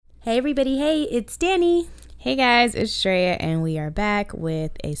Hey everybody, hey, it's Danny. Hey guys, it's Shreya, and we are back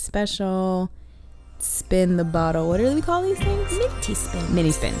with a special spin the bottle. What do we call these things? Minty spin.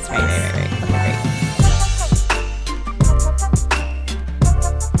 Mini spins. Right. Okay, great.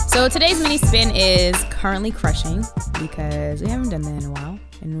 So today's mini spin is currently crushing because we haven't done that in a while,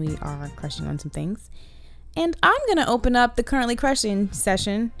 and we are crushing on some things. And I'm gonna open up the currently crushing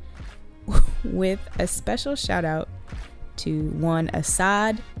session with a special shout out to one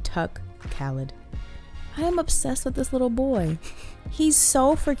Assad Tuck Khaled. I am obsessed with this little boy. He's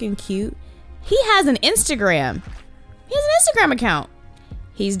so freaking cute. He has an Instagram. He has an Instagram account.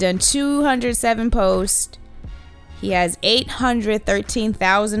 He's done 207 posts. He has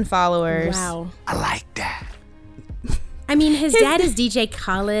 813,000 followers. Wow. I like that. I mean, his dad is DJ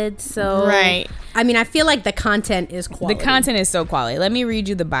Khaled, so... Right. I mean, I feel like the content is quality. The content is so quality. Let me read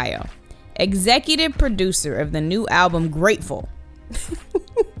you the bio. Executive producer of the new album Grateful.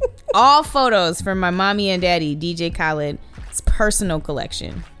 All photos from my mommy and daddy, DJ Khaled's personal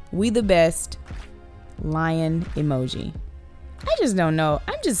collection. We the best. Lion emoji. I just don't know.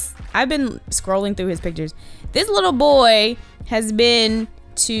 I've been scrolling through his pictures. This little boy has been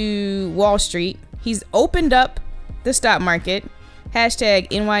to Wall Street. He's opened up the stock market. Hashtag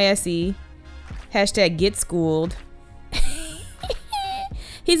NYSE. Hashtag get schooled.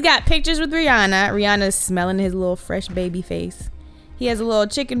 He's got pictures with Rihanna. Rihanna's smelling his little fresh baby face. He has a little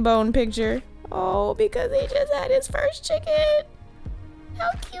chicken bone picture. Oh, because he just had his first chicken.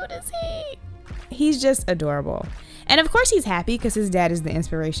 How cute is he? He's just adorable. And of course he's happy because his dad is the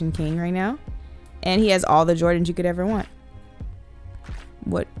inspiration king right now. And he has all the Jordans you could ever want.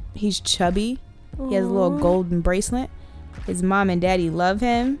 He's chubby. He has a little golden bracelet. His mom and daddy love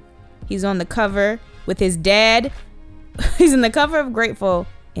him. He's on the cover with his dad. He's in the cover of Grateful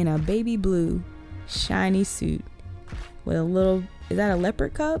in a baby blue shiny suit with a little, is that a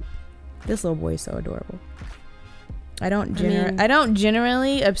leopard cub? This little boy is so adorable. I don't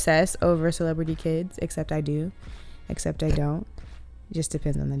generally obsess over celebrity kids, except I do. Except I don't. It just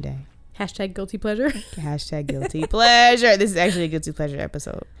depends on the day. Hashtag guilty pleasure. Hashtag guilty pleasure. This is actually a guilty pleasure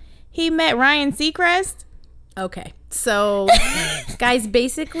episode. He met Ryan Seacrest. Okay, so guys,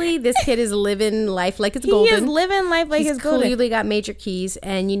 basically this kid is living life like it's golden. He is living life like it's golden. He's clearly got major keys,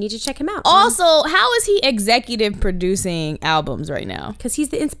 and you need to check him out. Also, how is he executive producing albums right now? Because he's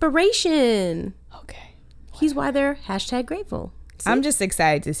the inspiration. Okay. He's why they're hashtag grateful. See? I'm just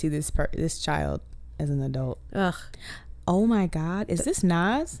excited to see this child as an adult. Ugh. Oh my God. Is this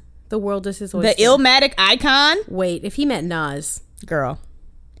Nas? The world is his oyster. The Illmatic icon? Wait, if he met Nas. Girl.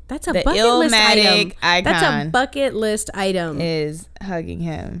 That's a bucket list item. Icon That's a bucket list item. Is hugging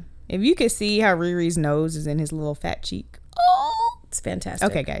him. If you could see how Riri's nose is in his little fat cheek. Oh, it's fantastic.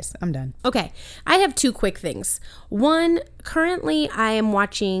 Okay, guys, I'm done. Okay, I have two quick things. One, currently I am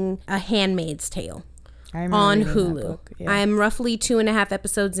watching A Handmaid's Tale on Hulu. Yeah. I'm roughly 2.5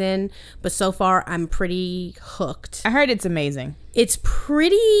 episodes in, but so far I'm pretty hooked. I heard it's amazing. It's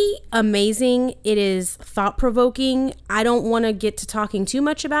pretty amazing. It is thought-provoking. I don't want to get to talking too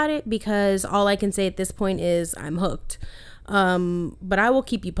much about it because all I can say at this point is I'm hooked. But I will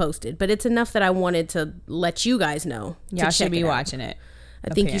keep you posted. But it's enough that I wanted to let you guys know. Y'all should be watching it.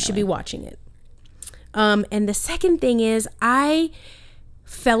 I think you should be watching it. And the second thing is I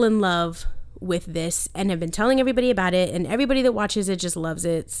fell in love with this and have been telling everybody about it, and everybody that watches it just loves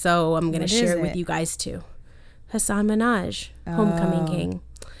it. So I'm going to share it with you guys too. Hasan Minhaj, Homecoming King.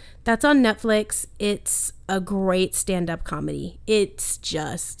 That's on Netflix. It's a great stand-up comedy. It's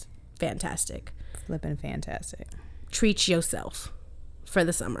just fantastic. Flipping fantastic. Treat yourself for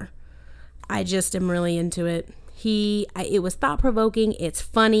the summer. I just am really into it. It was thought-provoking. It's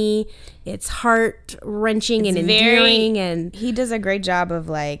funny. It's heart-wrenching and endearing. And he does a great job of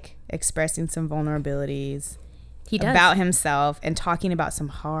like expressing some vulnerabilities. He does. About himself and talking about some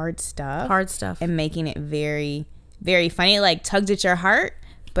hard stuff and making it very, very funny. It like tugs at your heart,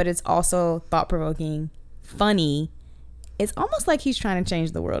 but it's also thought-provoking, funny. It's almost like he's trying to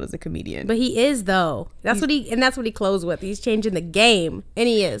change the world as a comedian. But he is, though. That's what he closed with. He's changing the game, and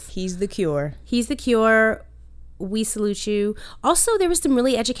he is. He's the cure. He's the cure. We salute you. Also, there was some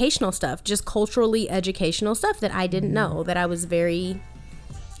really educational stuff, just culturally educational stuff that I didn't know, that I was I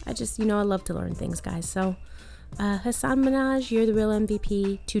love to learn things, guys. So Hasan Minhaj, you're the real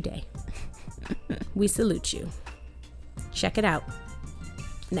MVP today. We salute you. Check it out.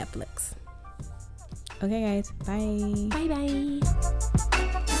 Netflix. Okay, guys. Bye. Bye-bye.